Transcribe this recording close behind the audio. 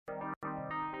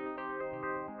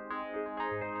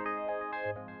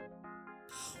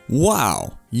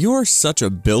Wow, you're such a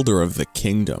builder of the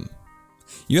kingdom.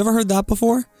 You ever heard that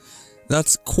before?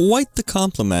 That's quite the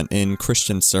compliment in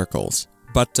Christian circles.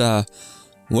 But,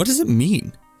 what does it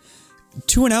mean?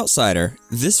 To an outsider,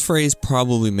 this phrase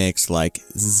probably makes like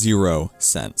 0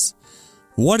 sense.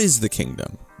 What is the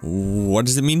kingdom? What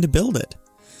does it mean to build it?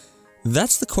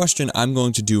 That's the question I'm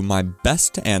going to do my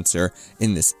best to answer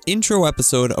in this intro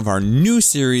episode of our new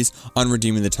series on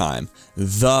Redeeming the Time,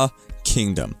 The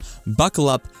Kingdom. Buckle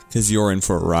up, because you're in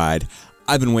for a ride.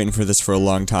 I've been waiting for this for a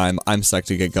long time. I'm psyched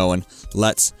to get going.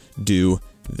 Let's do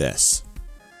this.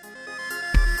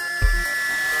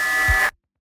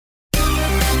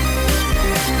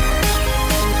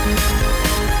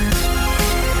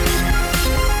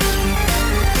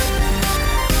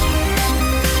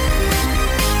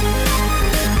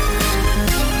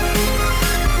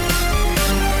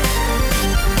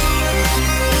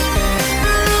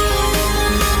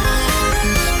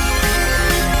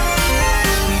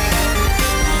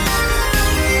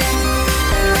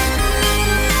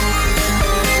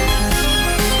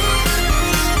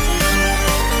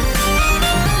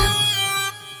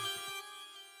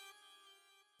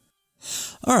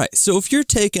 Alright, so if you're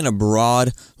taking a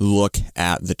broad look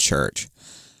at the church,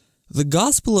 the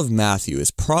Gospel of Matthew is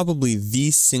probably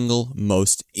the single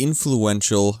most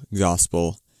influential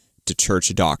gospel to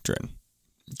church doctrine.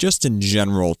 Just in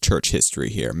general church history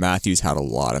here, Matthew's had a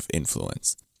lot of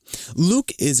influence.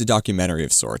 Luke is a documentary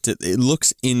of sorts. It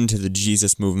looks into the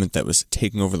Jesus movement that was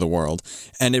taking over the world,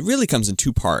 and it really comes in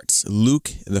two parts.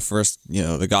 Luke, the first,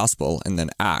 the Gospel, and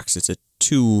then Acts. It's a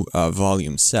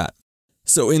 2-volume set.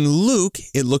 So in Luke,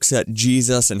 it looks at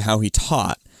Jesus and how he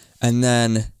taught, and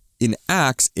then in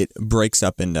Acts, it breaks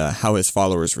up into how his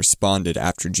followers responded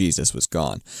after Jesus was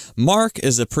gone. Mark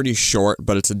is a pretty short,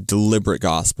 but it's a deliberate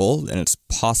gospel, and it's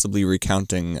possibly the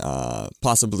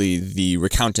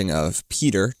recounting of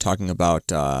Peter, talking about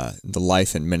the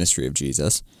life and ministry of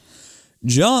Jesus.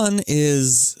 John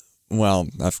is,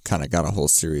 I've kind of got a whole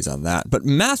series on that, but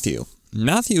Matthew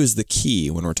is the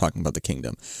key when we're talking about the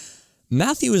kingdom.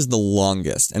 Matthew is the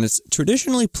longest, and it's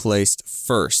traditionally placed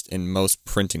first in most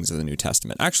printings of the New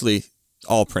Testament. Actually,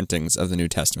 all printings of the New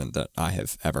Testament that I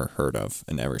have ever heard of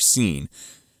and ever seen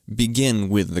begin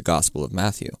with the Gospel of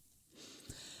Matthew.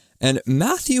 And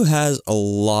Matthew has a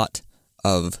lot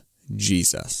of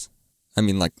Jesus. I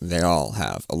mean, they all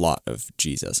have a lot of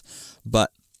Jesus.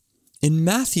 But in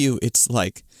Matthew, it's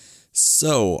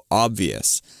so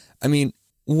obvious. I mean,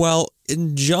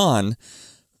 in John,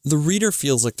 the reader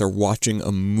feels like they're watching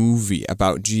a movie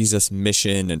about Jesus'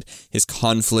 mission and his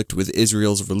conflict with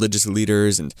Israel's religious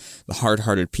leaders and the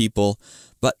hard-hearted people.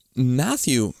 But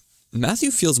Matthew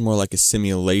feels more like a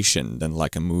simulation than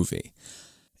like a movie.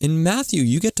 In Matthew,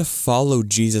 you get to follow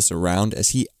Jesus around as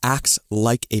he acts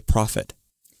like a prophet.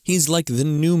 He's like the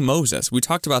new Moses. We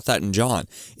talked about that in John.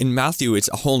 In Matthew, it's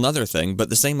a whole nother thing, but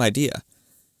the same idea.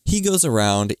 He goes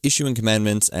around issuing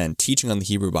commandments and teaching on the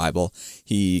Hebrew Bible.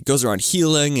 He goes around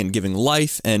healing and giving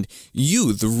life, and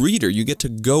you, the reader, you get to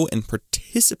go and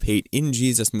participate in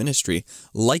Jesus' ministry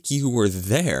like you were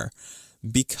there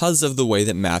because of the way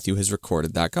that Matthew has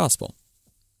recorded that gospel.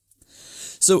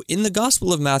 So in the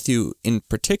Gospel of Matthew in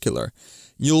particular,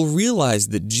 you'll realize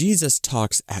that Jesus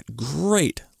talks at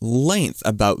great length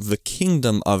about the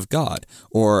kingdom of God,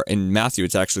 or in Matthew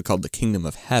it's actually called the kingdom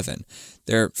of heaven.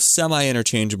 They're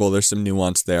semi-interchangeable, there's some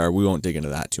nuance there, we won't dig into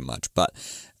that too much, but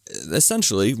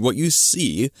essentially what you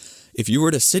see, if you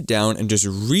were to sit down and just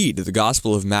read the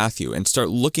Gospel of Matthew and start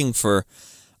looking for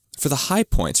the high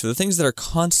points, for the things that are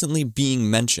constantly being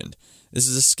mentioned. This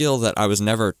is a skill that I was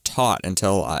never taught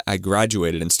until I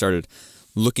graduated and started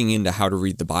looking into how to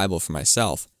read the Bible for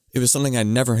myself. It was something I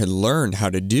never had learned how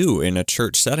to do in a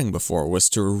church setting before, was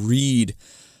to read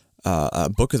a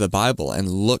book of the Bible and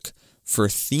look for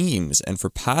themes and for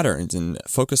patterns and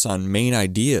focus on main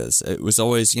ideas. It was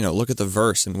always, look at the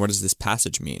verse and what does this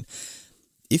passage mean?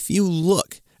 If you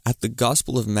look at the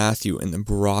Gospel of Matthew in the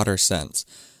broader sense,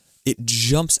 it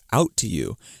jumps out to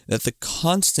you that the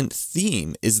constant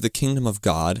theme is the kingdom of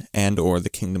God and or the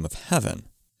kingdom of heaven.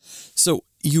 So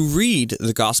you read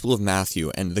the Gospel of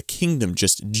Matthew and the kingdom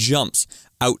just jumps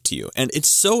out to you. And it's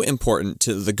so important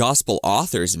to the gospel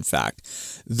authors, in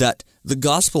fact, that the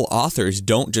gospel authors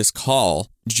don't just call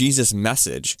Jesus'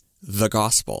 message the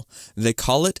gospel. They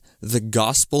call it the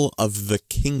gospel of the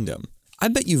kingdom. I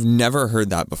bet you've never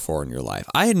heard that before in your life.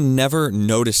 I had never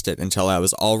noticed it until I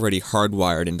was already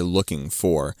hardwired into looking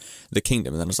for the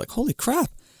kingdom. And then I was like, holy crap.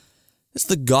 It's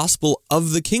the gospel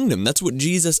of the kingdom. That's what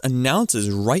Jesus announces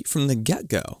right from the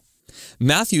get-go.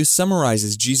 Matthew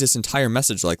summarizes Jesus' entire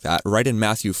message like that right in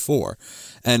Matthew 4,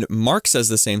 and Mark says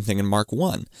the same thing in Mark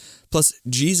 1. Plus,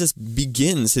 Jesus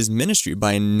begins his ministry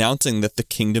by announcing that the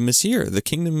kingdom is here. The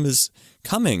kingdom is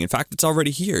coming. In fact, it's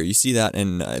already here. You see that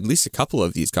in at least a couple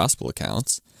of these gospel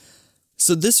accounts.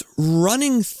 So this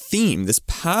running theme, this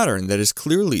pattern that is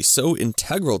clearly so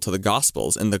integral to the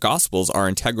Gospels, and the Gospels are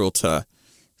integral to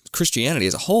Christianity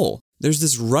as a whole, there's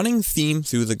this running theme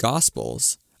through the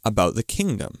Gospels about the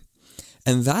kingdom.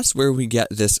 And that's where we get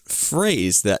this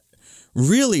phrase that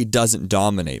really doesn't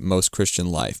dominate most Christian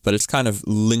life, but it's kind of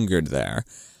lingered there.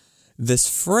 This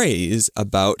phrase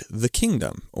about the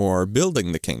kingdom, or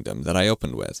building the kingdom, that I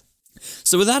opened with.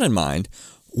 So with that in mind,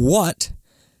 what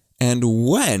and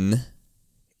when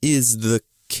is the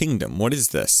kingdom? What is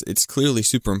this? It's clearly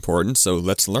super important, so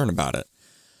let's learn about it.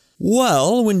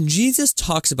 Well, when Jesus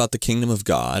talks about the kingdom of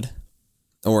God,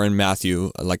 or in Matthew,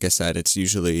 like I said, it's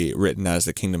usually written as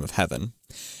the kingdom of heaven,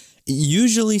 it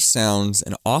usually sounds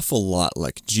an awful lot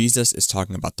like Jesus is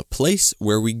talking about the place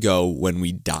where we go when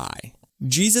we die.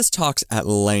 Jesus talks at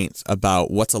length about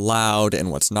what's allowed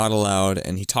and what's not allowed,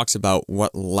 and he talks about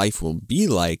what life will be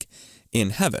like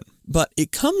in heaven. But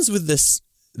it comes with this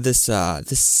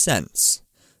sense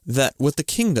that what the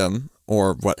kingdom,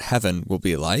 or what heaven will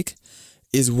be like,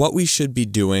 is what we should be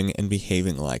doing and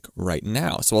behaving like right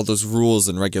now. So all those rules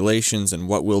and regulations and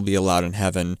what will be allowed in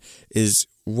heaven is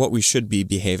what we should be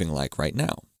behaving like right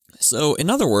now. So in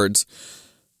other words,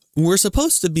 we're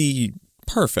supposed to be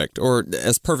perfect, or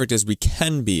as perfect as we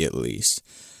can be at least.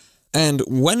 And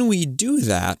when we do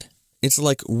that, it's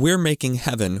like we're making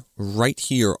heaven right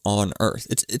here on earth.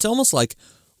 It's almost like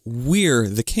we're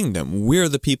the kingdom. We're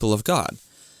the people of God.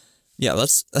 Yeah,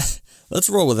 let's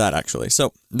roll with that, actually.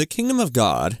 So the kingdom of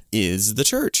God is the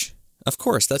church. Of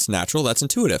course, that's natural. That's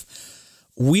intuitive.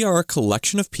 We are a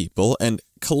collection of people, and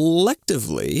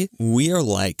collectively, we are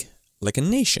like a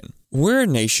nation. We're a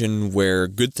nation where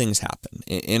good things happen.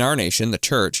 In our nation, the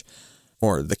church,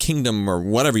 or the kingdom, or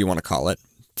whatever you want to call it,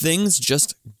 things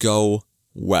just go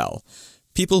well.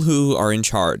 People who are in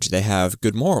charge, they have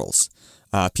good morals.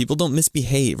 People don't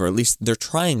misbehave, or at least they're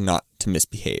trying not to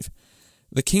misbehave.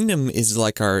 The kingdom is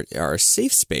like our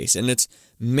safe space, and it's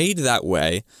made that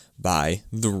way by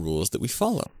the rules that we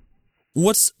follow.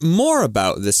 What's more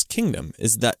about this kingdom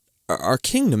is that our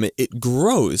kingdom, it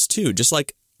grows too, just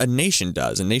like a nation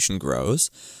does. A nation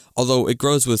grows, although it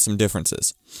grows with some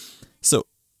differences. So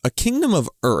a kingdom of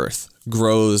earth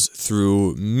grows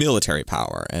through military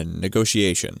power and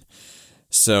negotiation.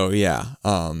 So yeah,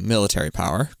 military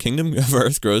power. Kingdom of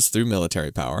earth grows through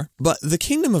military power. But the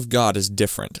kingdom of God is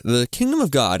different. The kingdom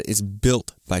of God is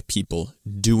built by people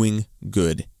doing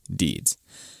good deeds.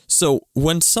 So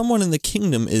when someone in the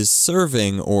kingdom is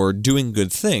serving or doing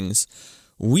good things,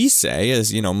 we say,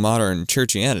 as modern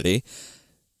churchianity,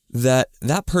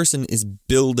 that person is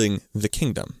building the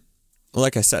kingdom.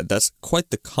 Like I said, that's quite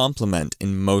the compliment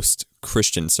in most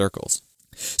Christian circles.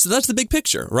 So that's the big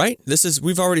picture, right?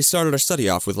 We've already started our study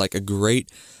off with like a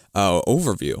great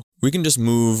overview. We can just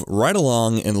move right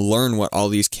along and learn what all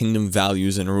these kingdom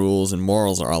values and rules and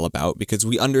morals are all about, because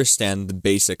we understand the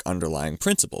basic underlying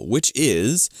principle, which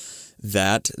is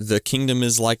that the kingdom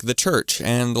is like the church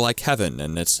and like heaven,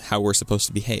 and it's how we're supposed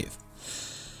to behave.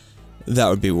 That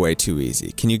would be way too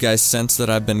easy. Can you guys sense that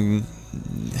I've been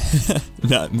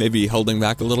maybe holding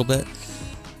back a little bit?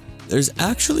 There's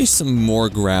actually some more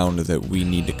ground that we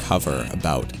need to cover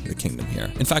about the kingdom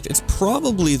here. In fact, it's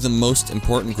probably the most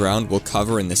important ground we'll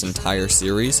cover in this entire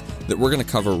series that we're going to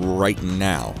cover right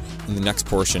now in the next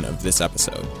portion of this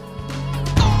episode.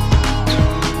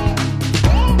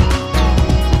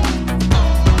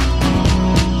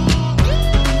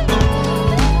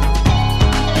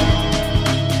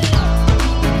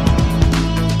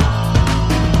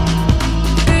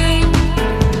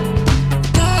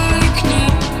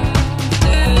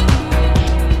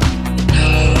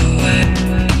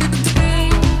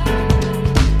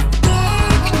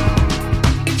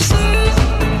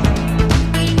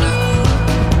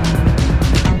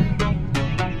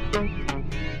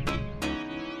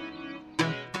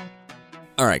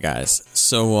 Alright guys,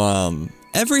 so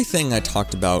everything I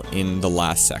talked about in the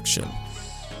last section,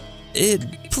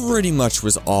 it pretty much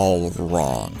was all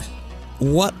wrong.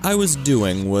 What I was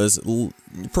doing was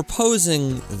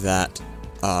proposing that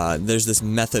there's this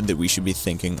method that we should be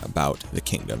thinking about the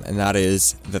kingdom, and that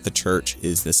is that the church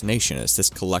is this nation, it's this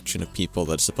collection of people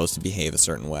that's supposed to behave a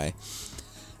certain way,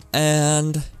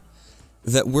 and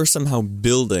that we're somehow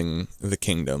building the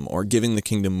kingdom or giving the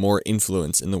kingdom more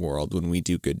influence in the world when we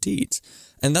do good deeds.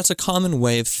 And that's a common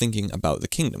way of thinking about the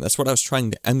kingdom. That's what I was trying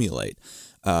to emulate.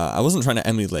 I wasn't trying to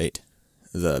emulate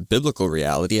the biblical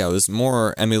reality. I was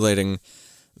more emulating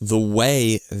the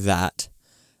way that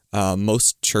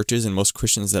most churches and most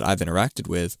Christians that I've interacted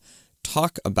with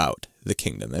talk about the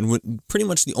kingdom. And pretty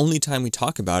much the only time we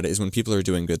talk about it is when people are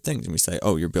doing good things and we say,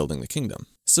 oh, you're building the kingdom.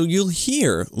 So you'll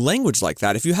hear language like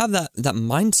that. If you have that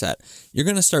mindset, you're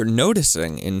going to start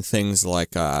noticing in things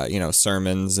like,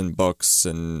 sermons and books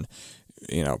and,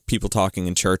 people talking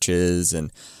in churches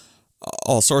and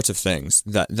all sorts of things.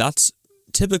 That's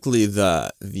typically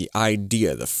the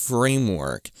idea, the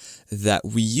framework that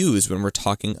we use when we're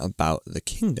talking about the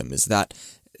kingdom, is that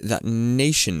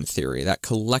nation theory, that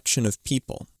collection of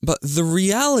people. But the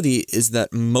reality is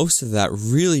that most of that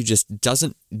really just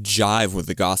doesn't jive with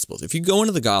the Gospels. If you go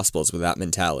into the Gospels with that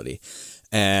mentality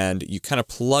and you kind of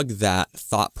plug that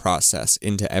thought process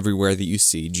into everywhere that you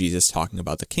see Jesus talking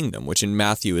about the kingdom, which in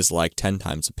Matthew is like 10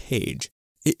 times a page,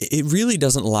 it really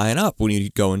doesn't line up when you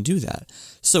go and do that.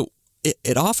 So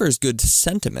it offers good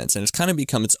sentiments, and it's kind of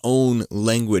become its own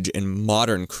language in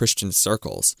modern Christian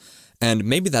circles. And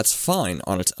maybe that's fine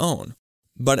on its own.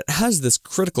 But it has this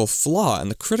critical flaw,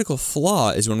 and the critical flaw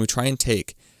is when we try and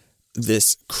take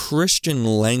this Christian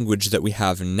language that we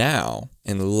have now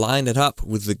and line it up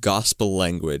with the gospel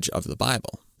language of the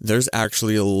Bible. There's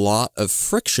actually a lot of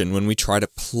friction when we try to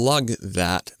plug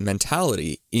that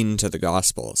mentality into the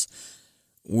Gospels,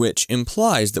 which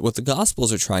implies that what the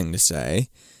Gospels are trying to say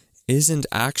isn't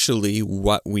actually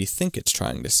what we think it's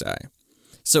trying to say.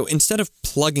 So instead of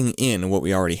plugging in what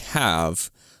we already have,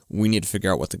 we need to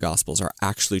figure out what the Gospels are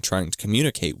actually trying to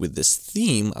communicate with this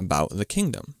theme about the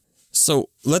kingdom. So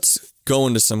let's go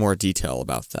into some more detail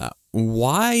about that.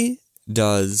 Why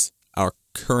does our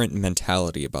current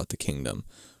mentality about the kingdom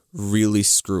really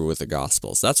screw with the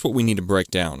Gospels? That's what we need to break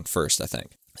down first, I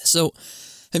think. So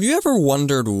have you ever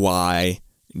wondered why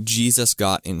Jesus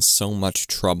got in so much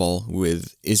trouble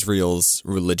with Israel's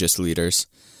religious leaders?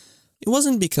 It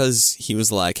wasn't because he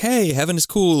was like, hey, heaven is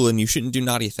cool and you shouldn't do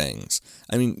naughty things.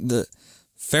 I mean, the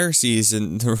Pharisees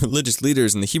and the religious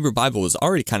leaders in the Hebrew Bible was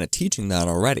already kind of teaching that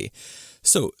already.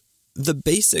 So the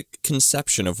basic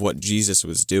conception of what Jesus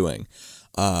was doing,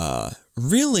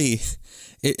 really,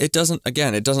 it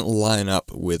doesn't line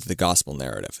up with the gospel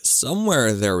narrative.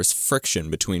 Somewhere there was friction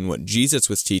between what Jesus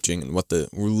was teaching and what the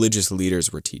religious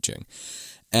leaders were teaching.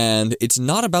 And it's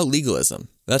not about legalism.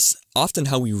 That's often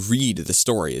how we read the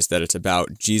story, is that it's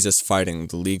about Jesus fighting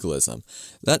the legalism.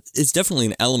 That is definitely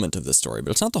an element of the story,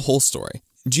 but it's not the whole story.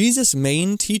 Jesus'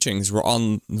 main teachings were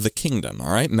on the kingdom,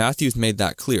 all right? Matthew's made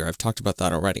that clear. I've talked about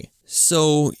that already.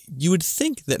 So you would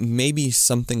think that maybe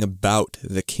something about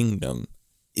the kingdom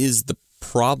is the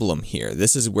problem here.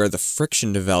 This is where the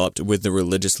friction developed with the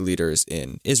religious leaders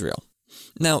in Israel.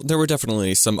 Now, there were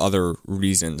definitely some other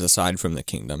reasons aside from the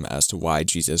kingdom as to why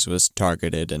Jesus was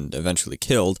targeted and eventually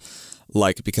killed,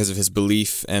 like because of his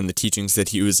belief and the teachings that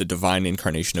he was a divine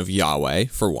incarnation of Yahweh,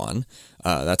 for one.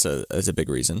 That's a big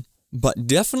reason. But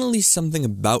definitely something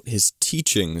about his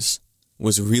teachings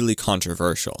was really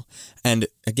controversial. And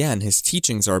again, his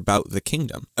teachings are about the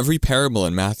kingdom. Every parable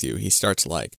in Matthew, he starts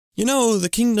like, the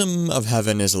kingdom of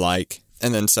heaven is like,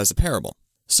 and then says a parable.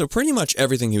 So pretty much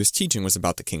everything he was teaching was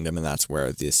about the kingdom, and that's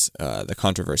where the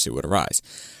controversy would arise.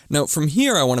 Now, from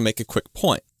here, I want to make a quick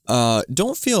point.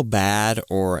 Don't feel bad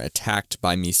or attacked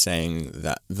by me saying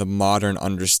that the modern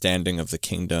understanding of the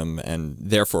kingdom, and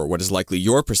therefore what is likely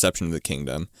your perception of the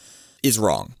kingdom, is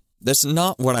wrong. That's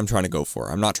not what I'm trying to go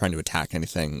for. I'm not trying to attack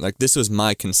anything. Like, this was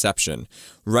my conception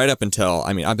right up until,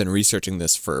 I've been researching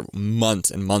this for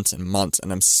months and months and months,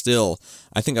 and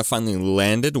I think I finally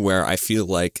landed where I feel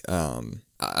like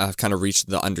I've kind of reached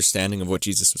the understanding of what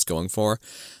Jesus was going for.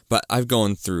 But I've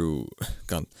gone through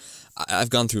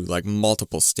like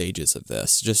multiple stages of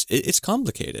this. It's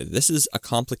complicated. This is a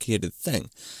complicated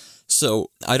thing. So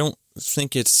I don't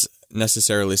think it's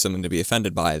necessarily something to be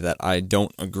offended by that I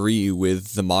don't agree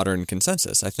with the modern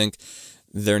consensus. I think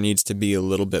there needs to be a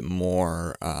little bit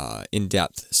more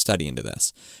in-depth study into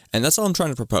this. And that's all I'm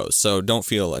trying to propose, so don't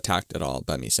feel attacked at all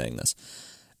by me saying this.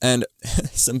 And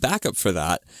some backup for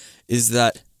that is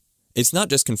that it's not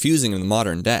just confusing in the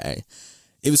modern day.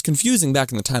 It was confusing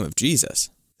back in the time of Jesus.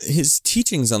 His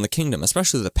teachings on the kingdom,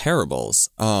 especially the parables,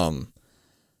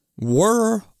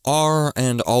 were, are,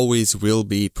 and always will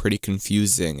be pretty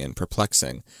confusing and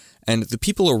perplexing. And the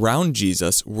people around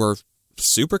Jesus were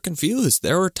super confused.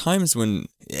 There were times when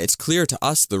it's clear to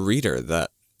us, the reader, that,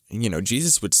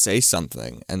 Jesus would say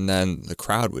something and then the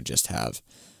crowd would just have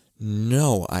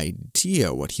no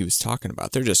idea what he was talking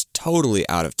about. They're just totally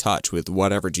out of touch with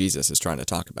whatever Jesus is trying to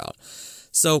talk about.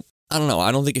 So I don't know.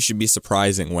 I don't think it should be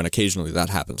surprising when occasionally that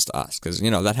happens to us, because,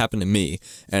 that happened to me,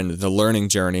 and the learning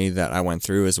journey that I went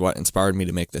through is what inspired me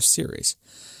to make this series.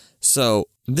 So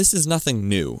this is nothing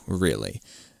new, really,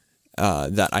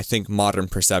 that I think modern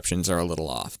perceptions are a little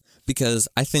off, because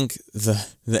I think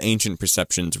the ancient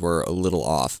perceptions were a little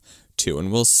off, too, and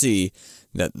we'll see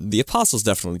that the apostles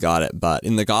definitely got it, but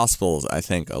in the Gospels, I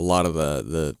think a lot of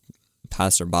the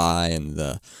passerby and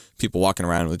the people walking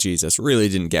around with Jesus really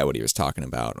didn't get what he was talking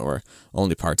about, or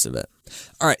only parts of it.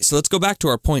 All right, so let's go back to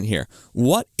our point here.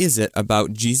 What is it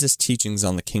about Jesus' teachings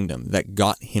on the kingdom that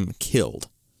got him killed?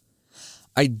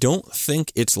 I don't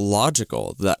think it's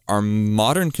logical that our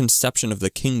modern conception of the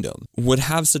kingdom would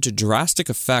have such a drastic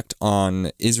effect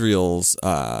on Israel's,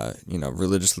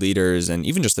 religious leaders and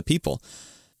even just the people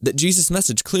that Jesus'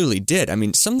 message clearly did. I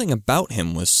mean, something about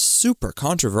him was super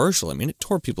controversial. I mean, it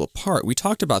tore people apart. We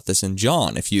talked about this in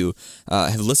John, if you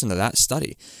have listened to that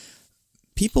study.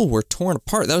 People were torn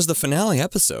apart. That was the finale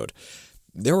episode.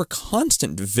 There were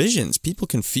constant divisions, people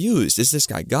confused. Is this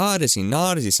guy God? Is he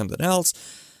not? Is he something else?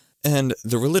 And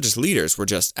the religious leaders were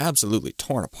just absolutely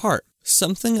torn apart.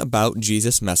 Something about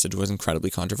Jesus' message was incredibly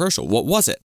controversial. What was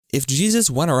it? If Jesus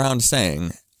went around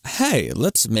saying, hey,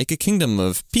 let's make a kingdom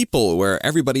of people where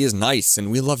everybody is nice and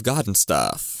we love God and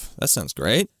stuff, that sounds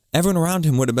great. Everyone around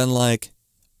him would have been like,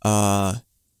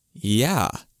 yeah,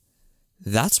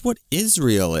 that's what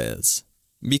Israel is.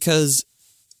 Because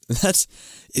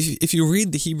if you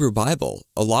read the Hebrew Bible,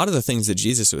 a lot of the things that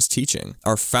Jesus was teaching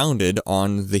are founded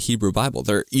on the Hebrew Bible.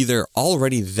 They're either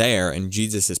already there and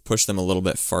Jesus has pushed them a little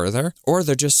bit further, or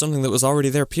they're just something that was already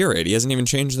there, period. He hasn't even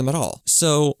changed them at all.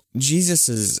 So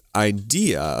Jesus'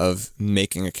 idea of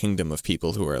making a kingdom of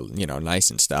people who are, nice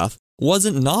and stuff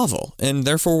wasn't novel and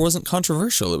therefore wasn't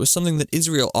controversial. It was something that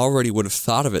Israel already would have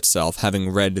thought of itself, having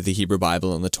read the Hebrew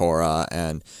Bible and the Torah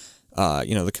and,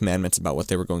 the commandments about what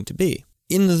they were going to be.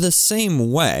 In the same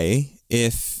way,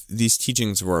 if these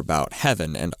teachings were about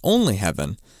heaven and only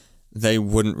heaven, they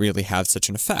wouldn't really have such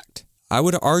an effect. I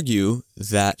would argue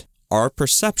that our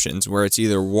perceptions, where it's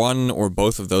either one or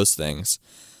both of those things,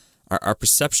 our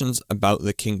perceptions about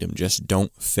the kingdom just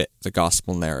don't fit the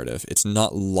gospel narrative. It's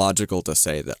not logical to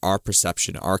say that our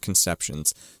perception, our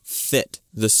conceptions fit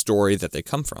the story that they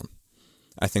come from.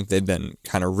 I think they've been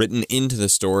kind of written into the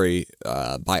story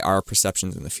by our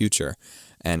perceptions in the future,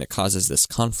 and it causes this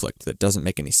conflict that doesn't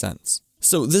make any sense.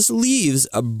 So this leaves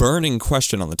a burning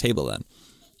question on the table then.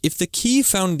 If the key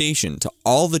foundation to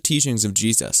all the teachings of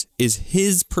Jesus is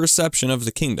his perception of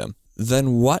the kingdom,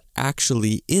 then what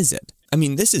actually is it? I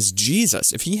mean, this is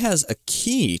Jesus. If he has a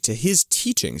key to his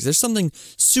teachings, there's something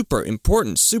super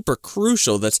important, super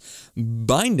crucial that's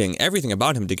binding everything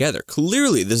about him together.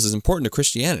 Clearly, this is important to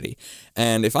Christianity.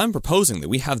 And if I'm proposing that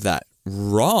we have that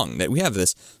wrong, that we have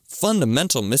this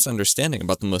fundamental misunderstanding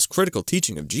about the most critical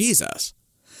teaching of Jesus,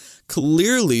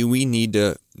 clearly we need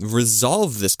to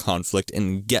resolve this conflict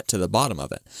and get to the bottom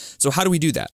of it. So how do we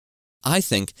do that? I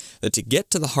think that to get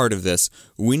to the heart of this,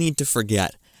 we need to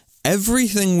forget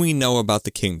everything we know about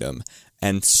the kingdom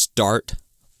and start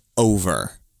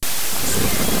over.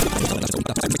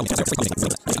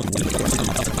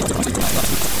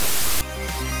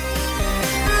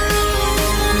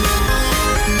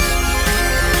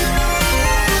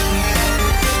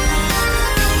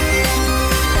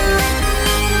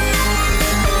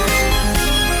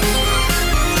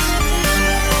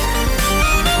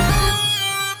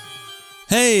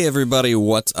 Hey everybody,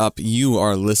 what's up? You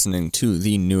are listening to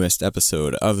the newest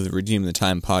episode of the Redeem the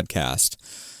Time podcast.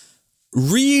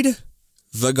 Read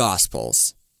the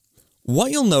Gospels.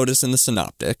 What you'll notice in the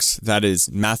synoptics, that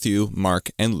is Matthew,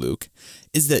 Mark, and Luke,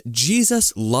 is that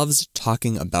Jesus loves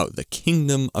talking about the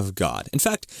kingdom of God. In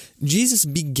fact, Jesus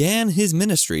began his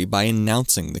ministry by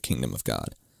announcing the kingdom of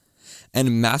God.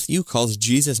 And Matthew calls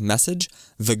Jesus' message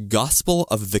the gospel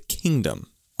of the kingdom.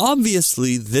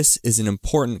 Obviously, this is an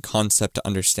important concept to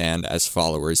understand as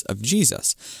followers of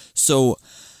Jesus. So,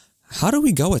 how do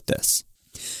we go with this?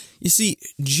 You see,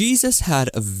 Jesus had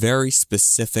a very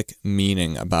specific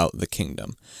meaning about the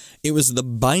kingdom. It was the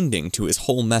binding to his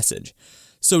whole message.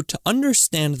 So, to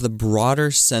understand the broader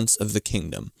sense of the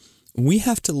kingdom, we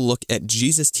have to look at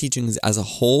Jesus' teachings as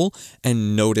a whole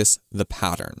and notice the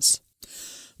patterns.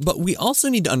 But we also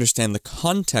need to understand the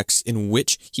context in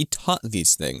which he taught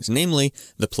these things, namely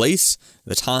the place,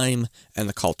 the time, and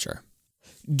the culture.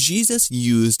 Jesus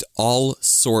used all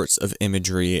sorts of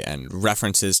imagery and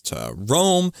references to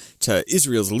Rome, to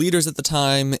Israel's leaders at the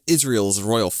time, Israel's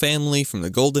royal family from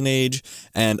the Golden Age,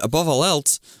 and above all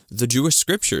else, the Jewish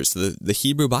scriptures, the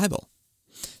Hebrew Bible.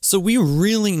 So we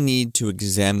really need to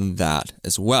examine that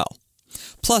as well.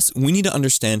 Plus, we need to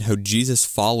understand how Jesus'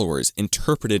 followers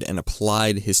interpreted and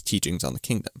applied his teachings on the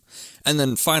kingdom. And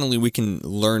then finally, we can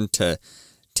learn to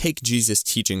take Jesus'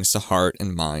 teachings to heart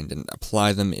and mind and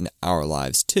apply them in our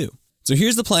lives too. So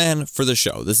here's the plan for the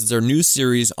show. This is our new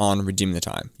series on Redeeming the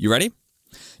Time. You ready?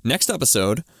 Next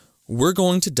episode, we're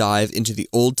going to dive into the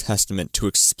Old Testament to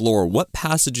explore what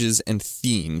passages and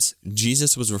themes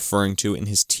Jesus was referring to in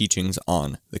his teachings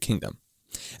on the kingdom.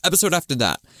 Episode after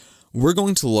that, we're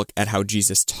going to look at how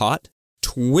Jesus taught,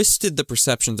 twisted the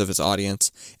perceptions of his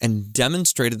audience, and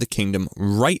demonstrated the kingdom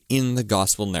right in the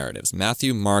gospel narratives,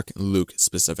 Matthew, Mark, Luke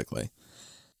specifically.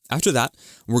 After that,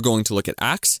 we're going to look at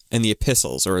Acts and the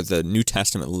epistles, or the New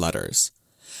Testament letters.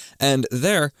 And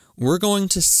there, we're going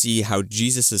to see how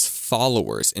Jesus'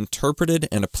 followers interpreted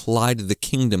and applied the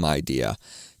kingdom idea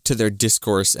to their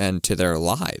discourse and to their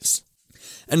lives.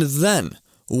 And then,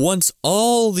 once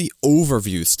all the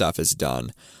overview stuff is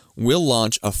done, we'll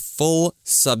launch a full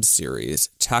sub-series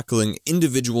tackling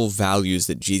individual values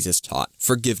that Jesus taught: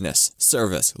 forgiveness,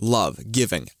 service, love,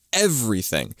 giving,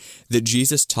 everything that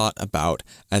Jesus taught about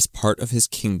as part of his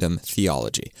kingdom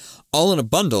theology, all in a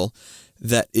bundle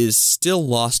that is still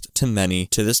lost to many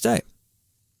to this day.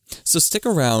 So stick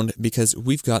around, because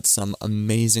we've got some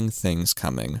amazing things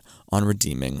coming on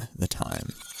Redeeming the Time.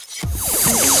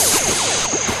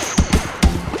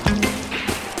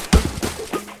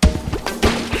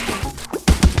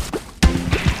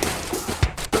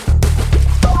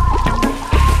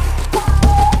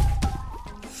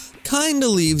 Kinda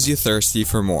leaves you thirsty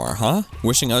for more, huh?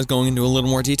 Wishing I was going into a little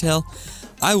more detail?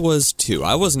 I was too.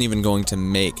 I wasn't even going to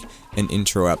make an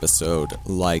intro episode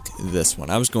like this one.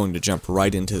 I was going to jump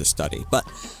right into the study. But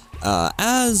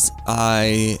as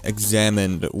I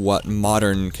examined what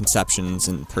modern conceptions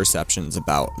and perceptions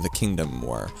about the kingdom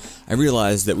were, I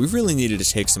realized that we really needed to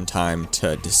take some time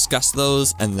to discuss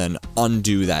those and then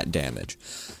undo that damage.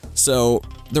 So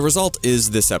the result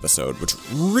is this episode, which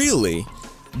really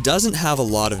doesn't have a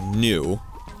lot of new.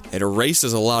 It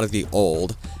erases a lot of the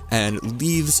old and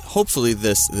leaves, hopefully,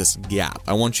 this gap.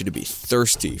 I want you to be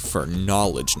thirsty for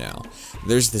knowledge now.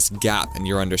 There's this gap in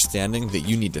your understanding that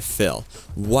you need to fill.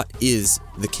 What is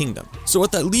the kingdom? So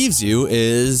what that leaves you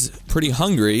is pretty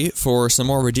hungry for some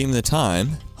more Redeeming the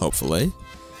Time, hopefully.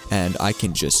 And I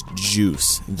can just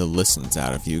juice the listens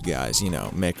out of you guys,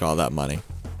 make all that money.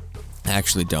 I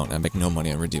actually don't. I make no money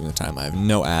on Redeeming the Time. I have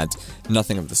no ads,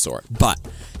 nothing of the sort. But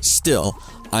still,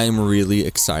 I am really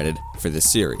excited for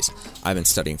this series. I've been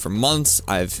studying for months,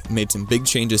 I've made some big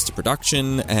changes to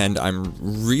production, and I'm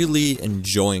really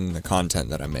enjoying the content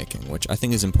that I'm making, which I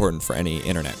think is important for any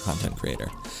internet content creator.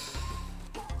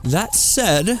 That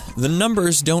said, the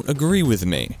numbers don't agree with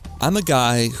me. I'm a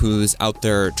guy who's out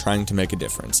there trying to make a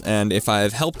difference, and if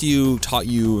I've helped you, taught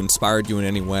you, inspired you in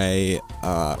any way,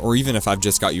 or even if I've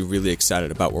just got you really excited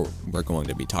about what we're going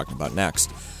to be talking about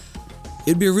next,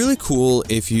 it'd be really cool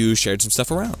if you shared some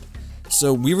stuff around.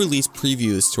 So we release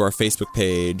previews to our Facebook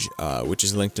page, which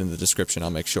is linked in the description, I'll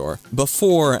make sure,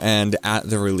 before and at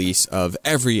the release of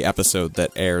every episode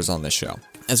that airs on this show,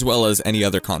 as well as any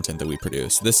other content that we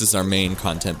produce. This is our main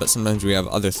content, but sometimes we have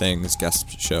other things,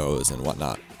 guest shows and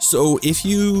whatnot. So if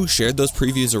you shared those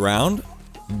previews around,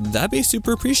 that'd be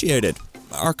super appreciated.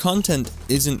 Our content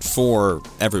isn't for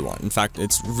everyone. In fact,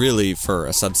 it's really for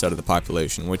a subset of the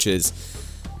population, which is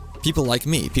people like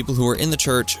me, people who are in the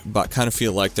church but kind of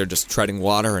feel like they're just treading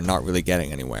water and not really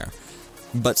getting anywhere.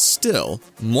 But still,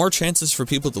 more chances for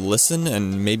people to listen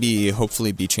and maybe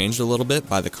hopefully be changed a little bit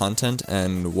by the content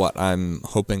and what I'm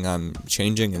hoping I'm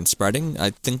changing and spreading. I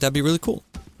think that'd be really cool.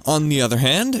 On the other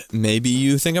hand, maybe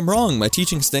you think I'm wrong, my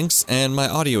teaching stinks and my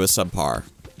audio is subpar.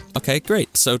 Okay,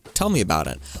 great, so tell me about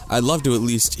it. I'd love to at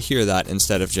least hear that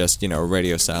instead of just,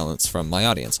 radio silence from my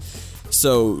audience.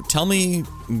 So tell me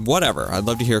whatever. I'd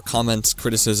love to hear comments,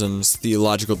 criticisms,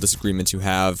 theological disagreements you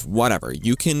have, whatever.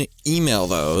 You can email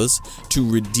those to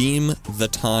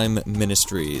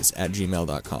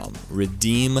redeemthetimeministries@gmail.com.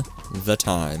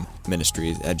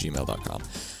 redeemthetimeministries@gmail.com.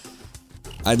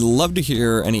 I'd love to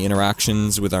hear any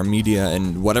interactions with our media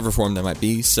in whatever form that might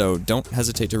be, so don't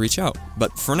hesitate to reach out.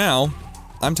 But for now,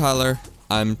 I'm Tyler.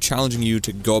 I'm challenging you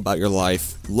to go about your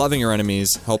life, loving your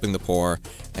enemies, helping the poor,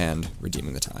 and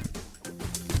redeeming the time.